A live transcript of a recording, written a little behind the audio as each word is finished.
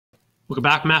Welcome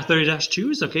back, Math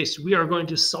 30-2s. Okay, so we are going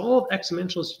to solve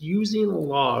exponentials using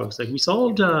logs. Like we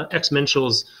solved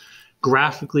exponentials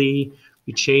graphically.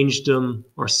 We changed them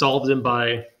or solved them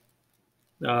by,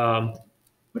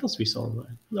 what else we solved by?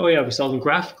 Oh yeah, we solved them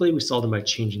graphically. We solved them by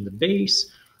changing the base.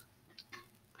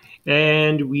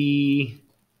 And we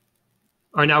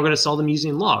are now going to solve them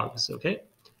using logs, okay?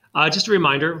 Just a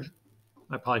reminder,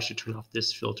 I probably should turn off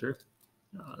this filter.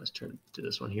 Let's turn to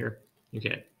this one here.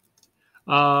 Okay.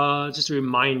 Just a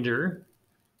reminder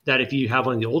that if you have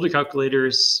one of the older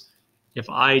calculators, if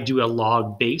I do a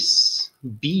log base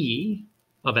b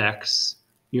of x,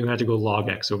 you're going to have to go log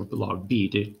x over log b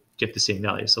to get the same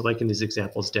value. So like in these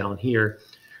examples down here,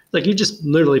 like you just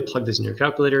literally plug this in your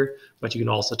calculator, but you can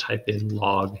also type in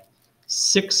log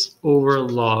 6 over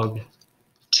log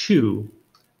 2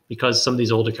 because some of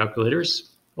these older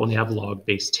calculators only have log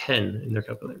base 10 in their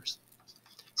calculators.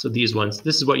 So these ones,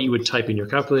 this is what you would type in your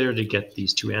calculator to get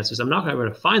these two answers. I'm not going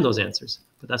to find those answers,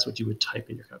 but that's what you would type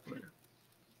in your calculator.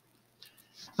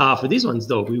 For these ones,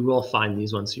 though, we will find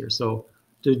these ones here. So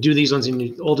to do these ones in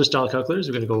the older style calculators,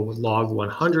 we're going to go with log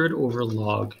 100 over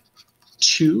log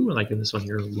 2, like in this one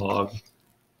here, log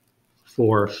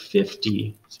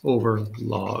 450 over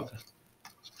log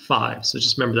 5. So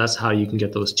just remember that's how you can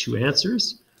get those two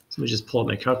answers. So let me just pull up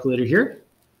my calculator here.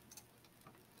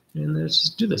 And let's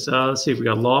just do this. Let's see if we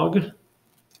got log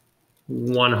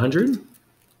 100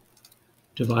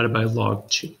 divided by log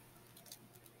 2. All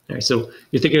right, so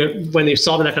you're thinking, when you're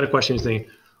solving that kind of question, you're thinking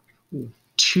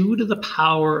 2 to the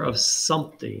power of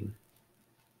something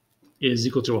is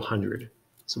equal to 100.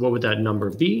 So what would that number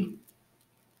be?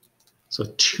 So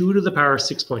 2 to the power of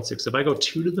 6.6. If I go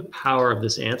 2 to the power of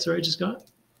this answer I just got,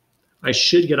 I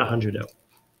should get 100 out.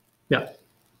 Yeah.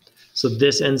 So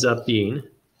this ends up being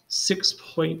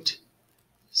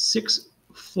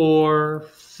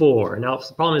 6.644. Now,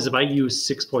 the problem is if I use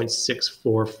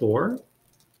 6.644,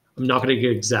 I'm not going to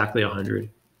get exactly 100.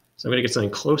 So I'm going to get something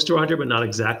close to 100, but not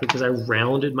exactly because I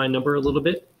rounded my number a little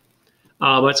bit.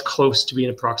 But it's close to being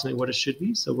approximately what it should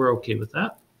be, so we're okay with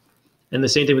that. And the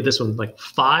same thing with this one, like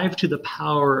 5 to the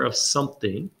power of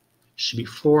something should be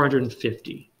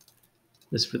 450.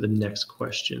 This is for the next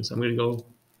question. So I'm going to go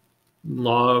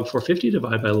log 450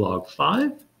 divided by log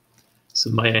 5. So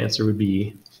my answer would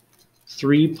be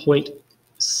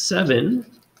 3.796.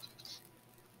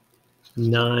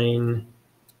 I'm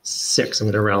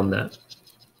going to round that.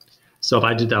 So if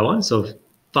I did that one, so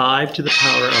 5 to the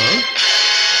power of,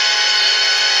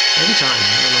 every time,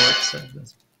 I don't know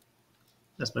what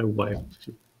that's my wife.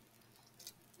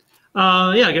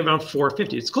 Yeah, I get around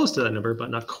 450. It's close to that number, but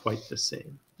not quite the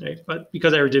same, right? But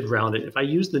because I did round it, if I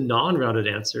used the non-rounded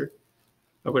answer,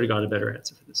 I would have got a better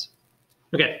answer for this.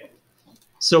 Okay.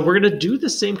 So we're going to do the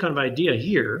same kind of idea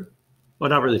here. Well,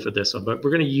 not really for this one, but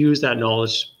we're going to use that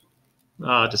knowledge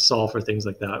to solve for things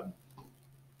like that,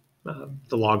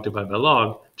 the log divided by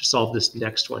log, to solve this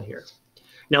next one here.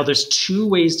 Now, there's two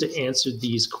ways to answer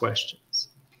these questions,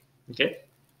 okay?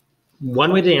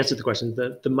 One way to answer the question,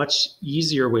 the much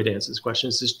easier way to answer this question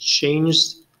is just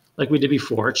change, like we did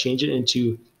before, change it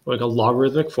into like a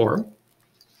logarithmic form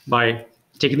by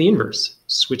taking the inverse,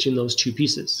 switching those two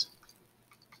pieces.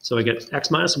 So I get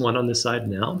x minus 1 on this side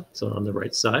now, so on the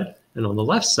right side. And on the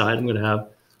left side, I'm going to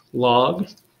have log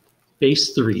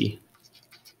base 3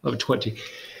 of 20.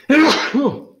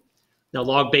 Now,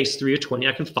 log base 3 of 20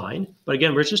 I can find. But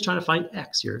again, we're just trying to find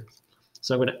x here.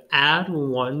 So I'm going to add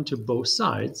 1 to both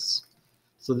sides.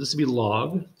 So this would be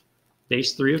log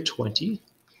base 3 of 20,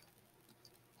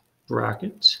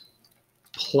 bracket,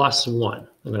 plus 1.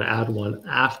 I'm going to add 1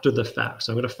 after the fact.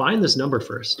 So I'm going to find this number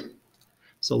first.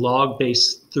 So log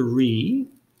base 3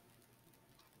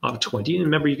 of 20. And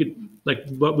remember, you could, like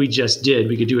what we just did,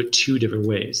 we could do it two different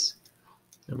ways.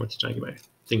 I want to try to get my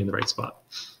thing in the right spot.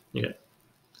 Okay.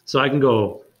 So I can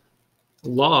go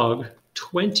log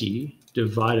 20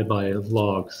 divided by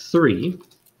log 3.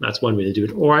 That's one way to do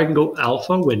it. Or I can go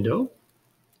alpha window,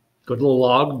 go to the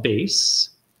log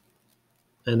base,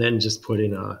 and then just put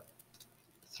in a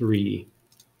 3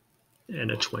 and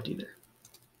a 20 there.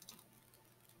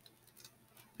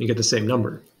 You get the same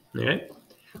number, okay?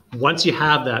 Once you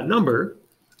have that number,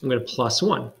 I'm going to plus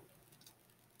 1.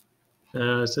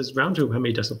 It says round to how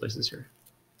many decimal places here?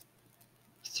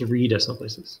 3 decimal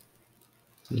places,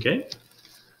 okay?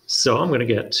 So I'm going to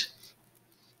get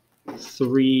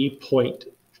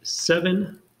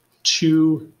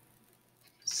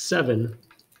 3.727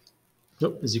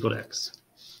 is equal to x.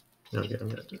 Okay, I'm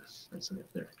going to write something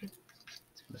up there. Okay.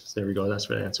 There we go, that's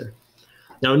the answer.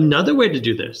 Now another way to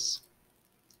do this,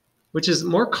 which is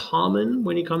more common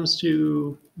when it comes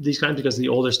to these kinds because of the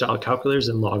older style calculators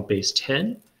in log base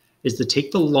 10, is to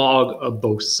take the log of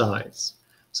both sides.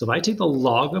 So if I take the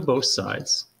log of both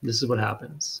sides, this is what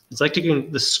happens. It's like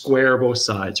taking the square of both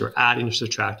sides or adding or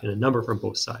subtracting a number from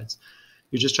both sides.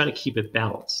 You're just trying to keep it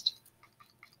balanced.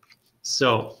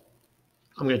 So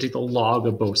I'm going to take the log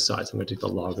of both sides. I'm going to take the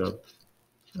log of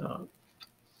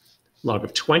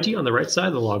 20 on the right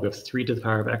side, the log of 3 to the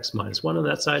power of x minus 1 on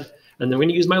that side. And then I'm going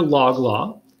to use my log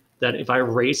law that if I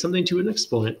raise something to an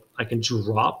exponent, I can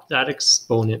drop that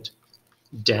exponent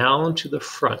down to the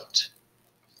front.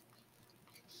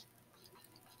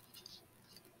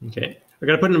 Okay, I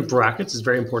got to put it in brackets. It's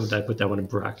very important that I put that one in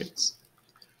brackets.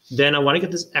 Then I want to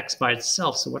get this x by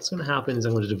itself. So what's going to happen is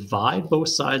I'm going to divide both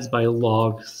sides by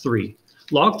log 3.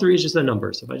 Log 3 is just a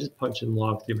number. So if I just punch in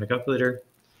log 3 in my calculator,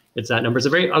 it's that number. It's a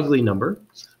very ugly number,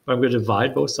 but I'm going to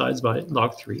divide both sides by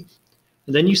log 3.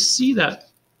 And then you see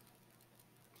that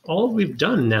all we've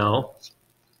done now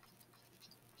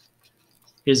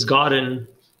is gotten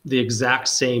the exact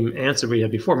same answer we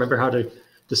had before. Remember how to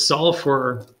solve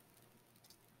for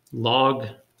log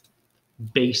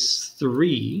base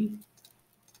 3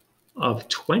 of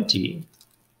 20,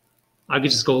 I could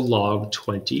just go log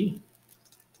 20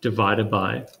 divided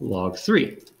by log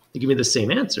 3. They give me the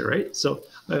same answer, right? So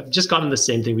I've just gotten the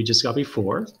same thing we just got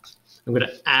before. I'm going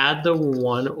to add the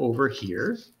 1 over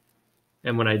here.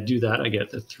 And when I do that, I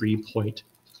get the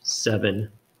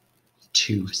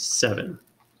 3.727.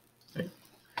 Right?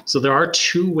 So there are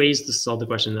 2 ways to solve the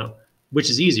question now. Which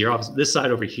is easier. Obviously, this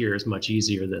side over here is much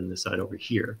easier than this side over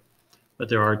here, but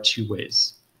there are 2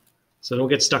 ways. So don't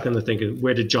get stuck in the thinking,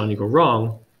 where did Johnny go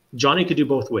wrong? Johnny could do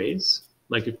both ways.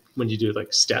 Like when you do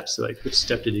like steps, so like which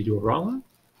step did he do it wrong on?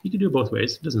 You can do it both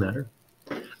ways. It doesn't matter.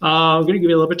 I'm going to give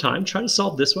you a little bit of time. Try to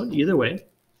solve this one either way.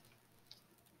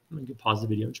 I'm going to pause the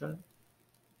video and try it.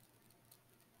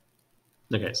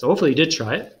 Okay, so hopefully you did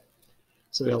try it.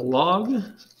 So we got log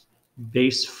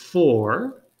base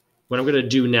 4. What I'm going to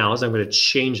do now is I'm going to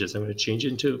change this. I'm going to change it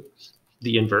into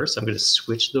the inverse. I'm going to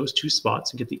switch those 2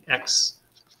 spots and get the x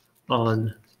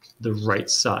on the right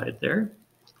side there.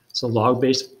 So log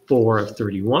base 4 of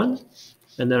 31.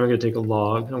 And then I'm going to take a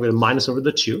log. I'm going to minus over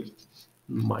the 2.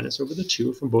 Minus over the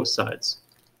 2 from both sides.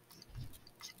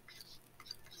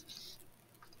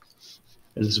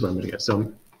 And this is what I'm going to get.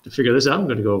 So to figure this out, I'm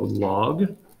going to go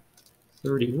log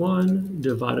 31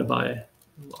 divided by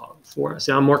log 4.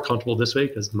 See, I'm more comfortable this way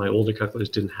because my older calculators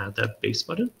didn't have that base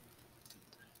button.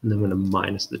 And then I'm going to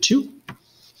minus the 2.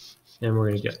 And we're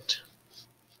going to get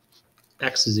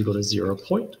x is equal to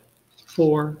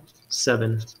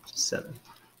 0.477.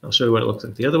 I'll show you what it looks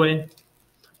like the other way.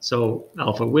 So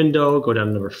alpha window, go down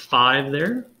to number 5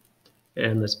 there.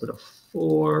 And let's put a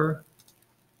 4,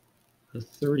 a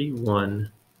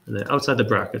 31, and then outside the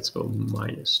brackets go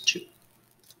minus 2.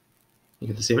 You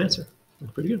get the same answer.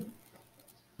 That's pretty good.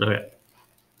 Okay.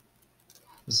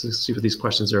 Let's see what these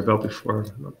questions are about before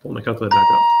I pull my calculator back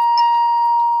up.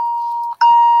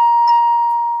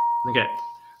 Okay.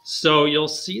 So you'll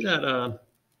see that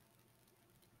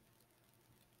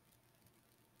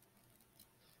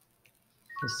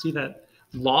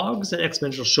logs and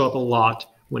exponentials show up a lot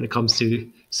when it comes to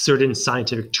certain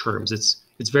scientific terms. It's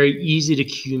very easy to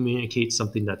communicate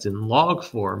something that's in log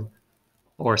form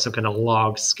or some kind of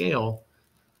log scale,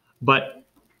 but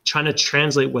trying to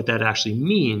translate what that actually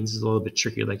means is a little bit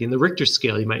tricky. Like in the Richter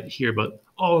scale, you might hear about,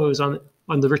 oh, it was on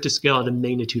the Richter scale at a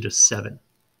magnitude of 7.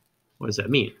 What does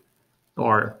that mean?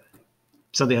 Or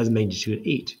something has a magnitude of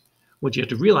 8. What you have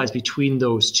to realize between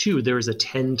those 2, there is a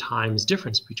 10 times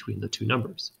difference between the 2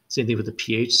 numbers. Same thing with the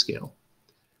pH scale.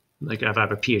 Like if I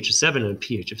have a pH of 7 and a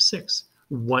pH of 6,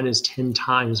 one is 10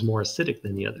 times more acidic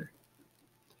than the other.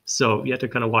 So you have to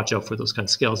kind of watch out for those kind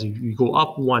of scales. If you go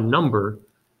up one number,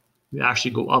 you actually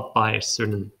go up by a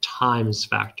certain times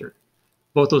factor.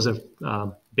 Both those have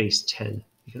base 10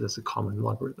 because that's a common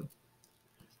logarithm.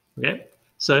 Okay,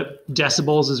 so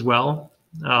decibels as well.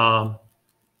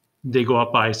 They go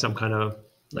up by some kind of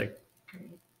they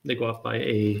go up by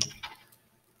a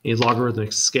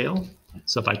logarithmic scale.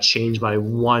 So if I change by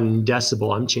 1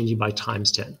 decibel, I'm changing by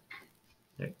times 10.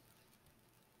 Okay.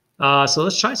 So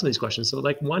let's try some of these questions. So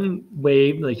like one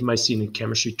way, like you might see in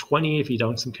chemistry 20, if you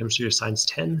don't some chemistry or science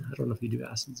 10. I don't know if you do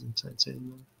acids in science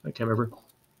anymore. I can't remember.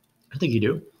 I think you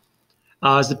do.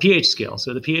 Is the pH scale.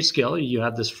 So the pH scale, you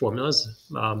have this formulas.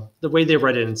 The way they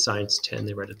write it in science 10,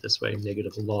 they write it this way: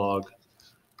 negative log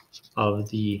of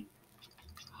the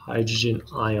hydrogen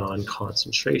ion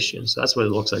concentration. So that's what it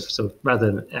looks like. So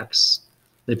rather than X,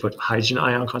 they put hydrogen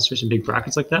ion concentration, big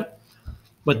brackets like that.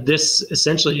 But this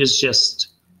essentially is just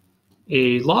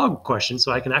a log question.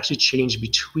 So I can actually change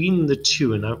between the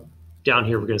 2. And now down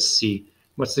here, we're going to see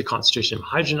what's the concentration of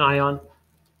hydrogen ion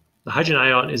The hydrogen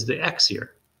ion is the x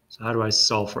here. So how do I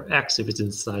solve for x if it's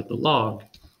inside the log?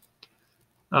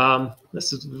 Let's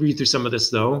just read through some of this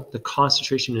though. The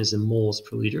concentration is in moles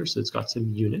per liter, so it's got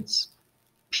some units.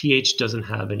 pH doesn't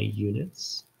have any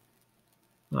units.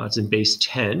 It's in base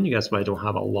 10. That's why I don't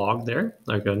have a log there,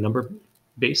 like a number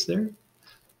base there.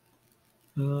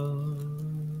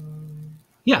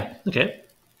 Yeah, okay.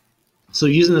 So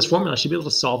using this formula, I should be able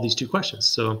to solve these two questions.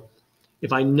 So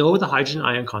if I know the hydrogen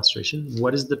ion concentration,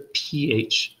 what is the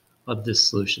pH of this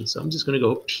solution? So I'm just going to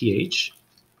go pH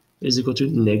is equal to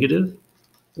negative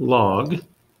log,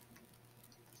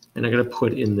 and I'm going to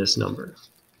put in this number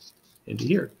into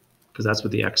here, because that's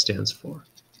what the X stands for,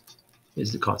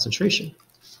 is the concentration.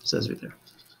 It says right there.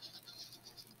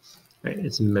 Right,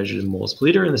 it's measured in moles per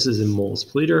liter, and this is in moles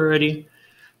per liter already.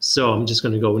 So I'm just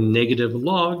going to go negative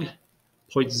log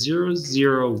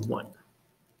 0.001.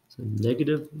 So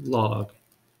negative log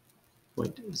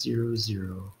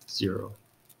 0.0001.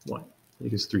 I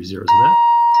think it's 3 zeros in that.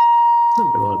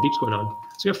 Oh, got a lot of beeps going on.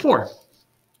 So we have 4.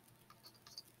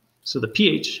 So the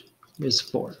pH is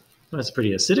 4. That's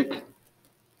pretty acidic.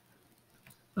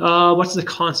 What's the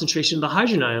concentration of the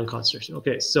hydrogen ion concentration?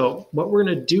 Okay, so what we're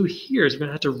going to do here is we're going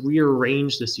to have to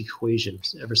rearrange this equation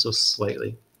ever so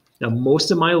slightly. Now,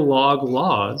 most of my log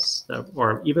laws,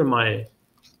 or even my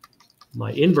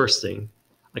inverse thing,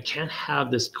 I can't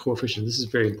have this coefficient. This is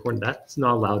very important. That's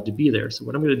not allowed to be there. So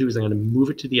what I'm going to do is I'm going to move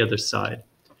it to the other side.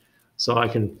 So I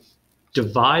can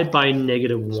divide by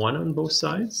 -1 on both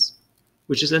sides,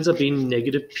 which just ends up being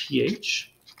negative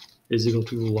pH is equal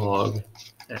to log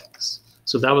x.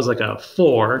 So that was like a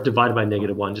 4 divided by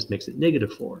 -1 just makes it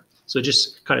 -4. So it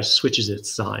just kind of switches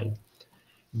its sign.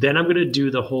 Then I'm going to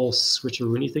do the whole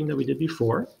switcheroony thing that we did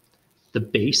before. The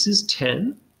base is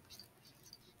 10.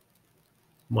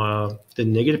 The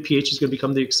negative pH is going to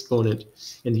become the exponent,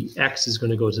 and the x is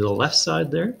going to go to the left side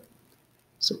there.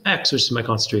 So x, which is my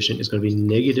concentration, is going to be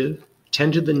negative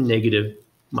 10 to the negative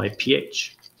my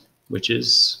pH, which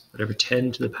is whatever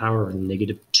 10 to the power of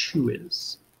 -2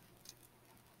 is.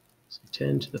 So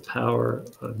 10 to the power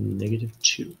of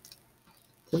 -2,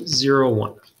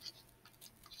 0.01.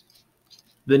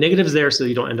 The negative's there so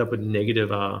you don't end up with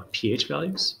negative pH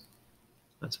values.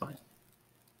 That's fine.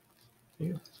 There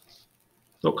you go.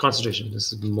 Oh, concentration.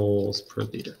 This is moles per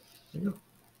liter. There you go.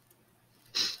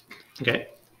 Okay,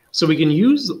 so we can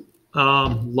use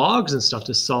logs and stuff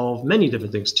to solve many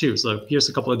different things too. So here's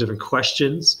a couple of different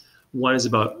questions. One is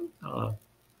about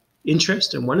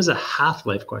interest, and one is a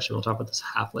half-life question. We'll talk about this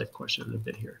half-life question in a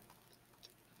bit here.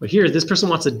 But here, this person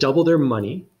wants to double their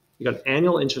money. We got an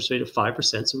annual interest rate of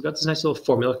 5%. So we've got this nice little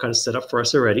formula kind of set up for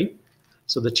us already.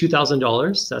 So the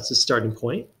 $2,000, that's the starting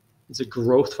point. It's a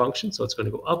growth function, so it's going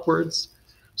to go upwards.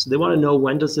 So they want to know,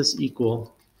 when does this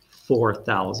equal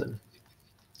 4,000?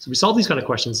 So we solved these kind of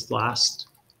questions last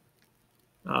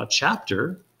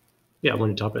chapter. Yeah, when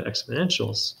we talked about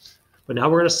exponentials. But now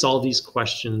we're going to solve these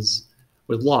questions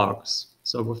with logs.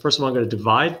 So first of all, I'm going to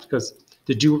divide, because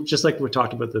to do, just like we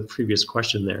talked about the previous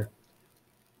question there,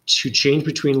 to change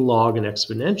between log and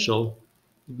exponential,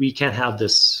 we can't have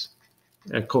this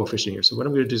coefficient here. So what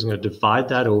I'm going to do is I'm going to divide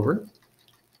that over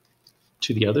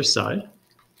to the other side.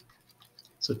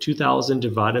 So 2,000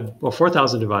 divided, well,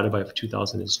 4,000 divided by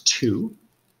 2,000 is 2.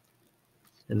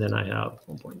 And then I have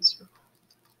 1.0.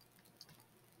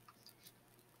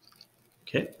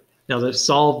 Okay, now to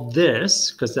solve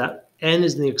this, because that n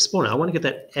is in the exponent, I want to get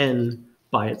that n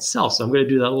by itself. So I'm going to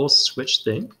do that little switch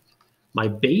thing. My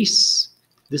base,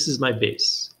 this is my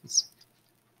base. It's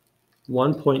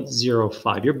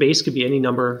 1.05. Your base could be any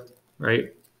number,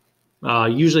 right?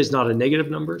 Usually it's not a negative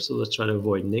number, so let's try to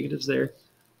avoid negatives there.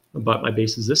 But my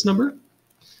base is this number.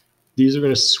 These are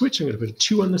going to switch. I'm going to put a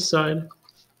 2 on this side.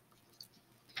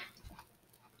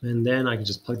 And then I can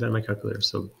just plug that in my calculator.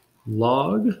 So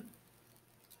log,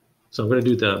 so I'm going to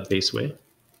do the base way.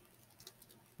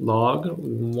 Log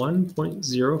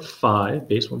 1.05,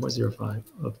 base 1.05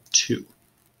 of 2.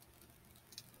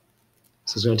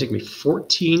 So it's going to take me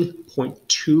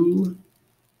 14.2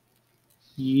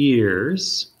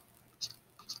 years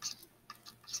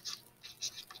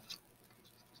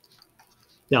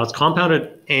now. It's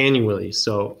compounded annually,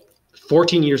 so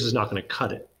 14 years is not going to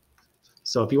cut it.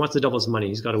 So if he wants to double his money,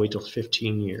 he's got to wait till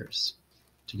 15 years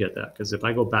to get that. Because if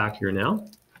I go back here now,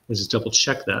 let's just double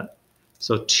check that.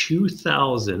 So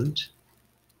 2,000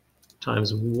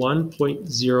 times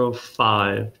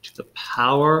 1.05 to the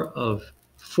power of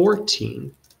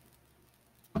 14,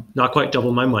 not quite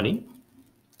double my money.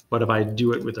 But if I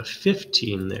do it with a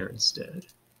 15 there instead,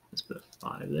 let's put a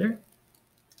 5 there.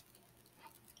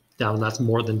 Now that's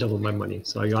more than double my money.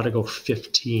 So I got to go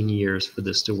 15 years for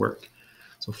this to work.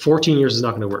 So 14 years is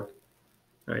not going to work,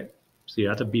 right? So you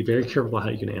have to be very careful how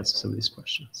you can answer some of these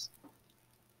questions.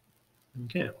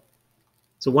 Okay.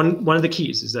 So one of the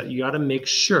keys is that you got to make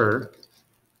sure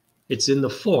it's in the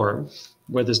form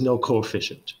where there's no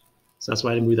coefficient. So that's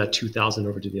why I move that 2,000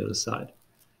 over to the other side.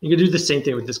 You can do the same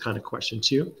thing with this kind of question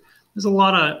too. There's a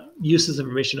lot of uses of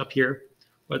information up here,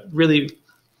 but really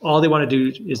all they want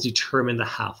to do is determine the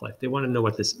half-life. They want to know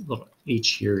what this little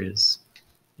h here is,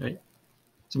 right?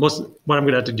 So what I'm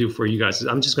going to have to do for you guys is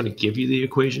I'm just going to give you the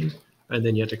equation, and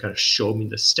then you have to kind of show me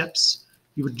the steps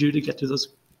you would do to get to those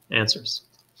answers.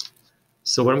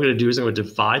 So what I'm going to do is I'm going to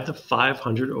divide the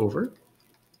 500 over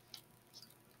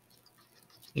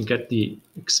and get the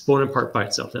exponent part by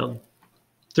itself. Now,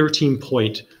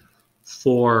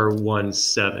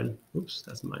 13.417. Oops,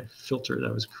 that's my filter that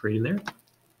I was creating there.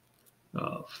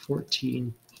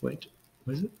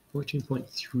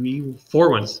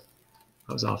 14.341.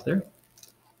 I was off there.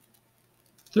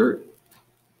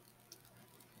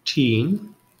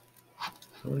 13.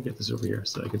 I want to get this over here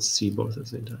so I can see both at the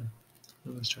same time.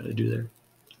 What I was trying to do there.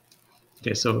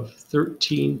 Okay, so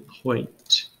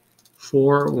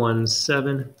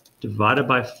 13.417 divided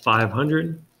by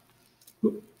 500.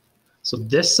 So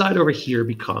this side over here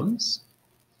becomes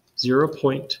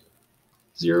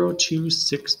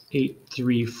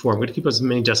 0.026834. I'm going to keep as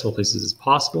many decimal places as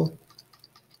possible.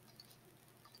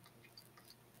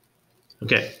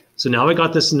 Okay, so now I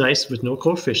got this nice with no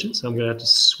coefficients. I'm going to have to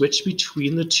switch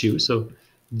between the two. So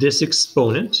this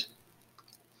exponent,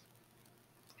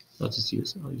 I'll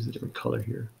use a different color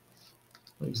here.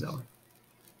 I'll use that one.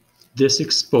 This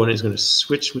exponent is going to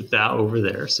switch with that over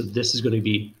there. So this is going to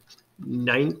be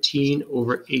 19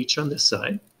 over h on this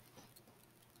side.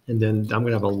 And then I'm going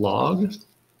to have a log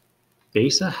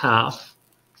base 1/2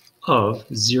 of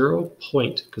 0.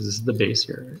 Because this is the base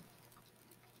here, right?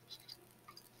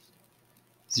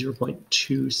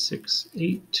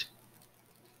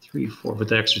 0.26834 with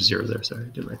the extra 0 there. Sorry, I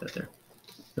didn't write that there.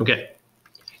 Okay.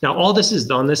 Now all this is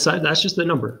on this side, that's just the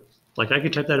number. Like I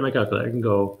could type that in my calculator. I can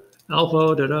go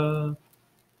alpha, da-da.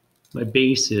 My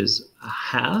base is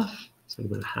 1/2. So I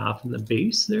can put 1/2 in the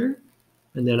base there.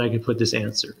 And then I can put this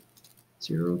answer,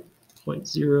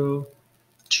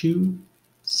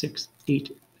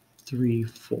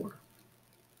 0.026834.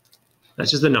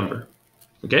 That's just the number,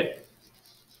 okay?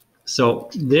 So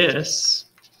this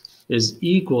is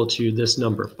equal to this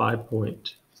number,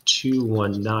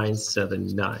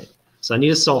 5.21979. So I need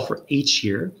to solve for h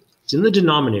here. It's in the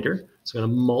denominator, so I'm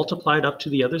going to multiply it up to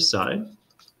the other side.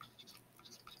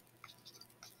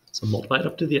 So multiply it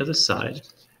up to the other side,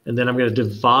 and then I'm going to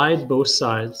divide both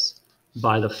sides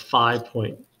by the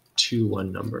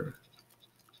 5.21 number.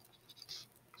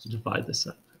 So divide this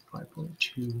up,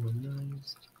 5.219.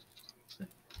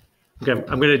 Okay,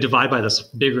 I'm going to divide by this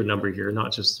bigger number here,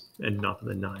 not just and not by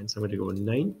the 9. So I'm going to go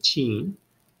 19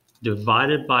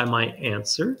 divided by my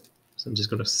answer. So I'm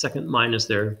just going to second minus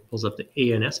there, pulls up the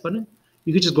A and S button.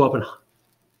 You could just go up and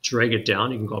drag it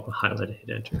down. You can go up and highlight it,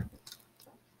 hit enter.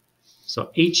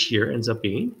 So H here ends up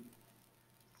being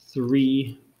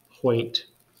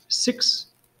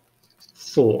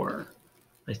 3.64.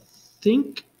 I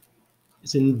think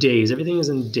it's in days. Everything is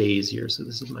in days here. So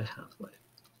this is my half-life.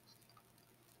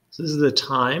 So this is the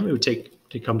time it would take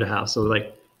to come to half. So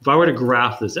like if I were to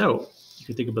graph this out, you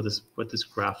could think about this, what this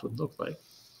graph would look like.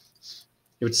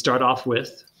 It would start off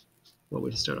with, what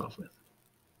would it start off with?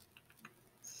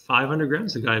 500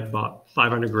 grams. The guy bought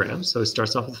 500 grams. So it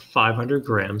starts off with 500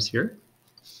 grams here.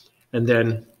 And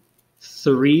then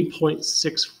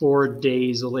 3.64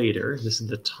 days later, this is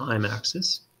the time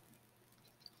axis,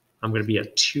 I'm going to be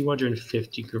at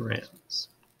 250 grams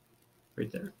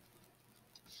right there.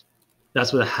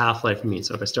 That's what a half-life means.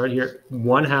 So if I start here,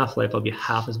 one half-life, I'll be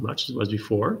half as much as it was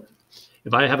before.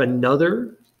 If I have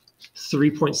another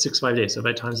 3.65 days, so if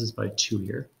I times this by 2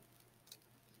 here,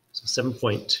 so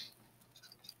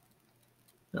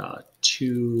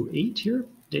 7.28 here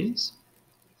days,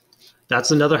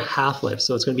 that's another half-life.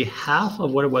 So it's going to be half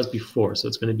of what it was before. So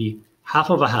it's going to be half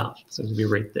of a half. So it's going to be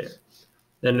right there.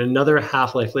 Then another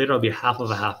half-life later, it'll be half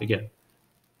of a half again.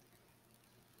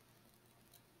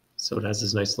 So it has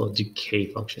this nice little decay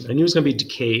function. I knew it was going to be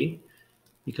decay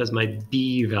because my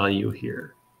B value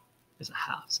here is a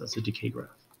half. So that's a decay graph.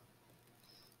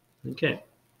 Okay.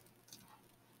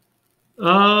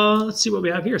 Let's see what we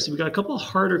have here. So we got a couple of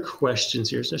harder questions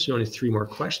here. It's actually only 3 more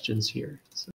questions here.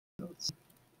 So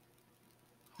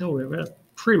no, we're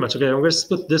pretty much okay. I'm going to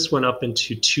split this one up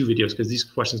into 2 videos because these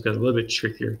questions got a little bit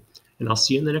trickier. And I'll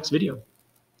see you in the next video.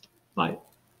 Bye.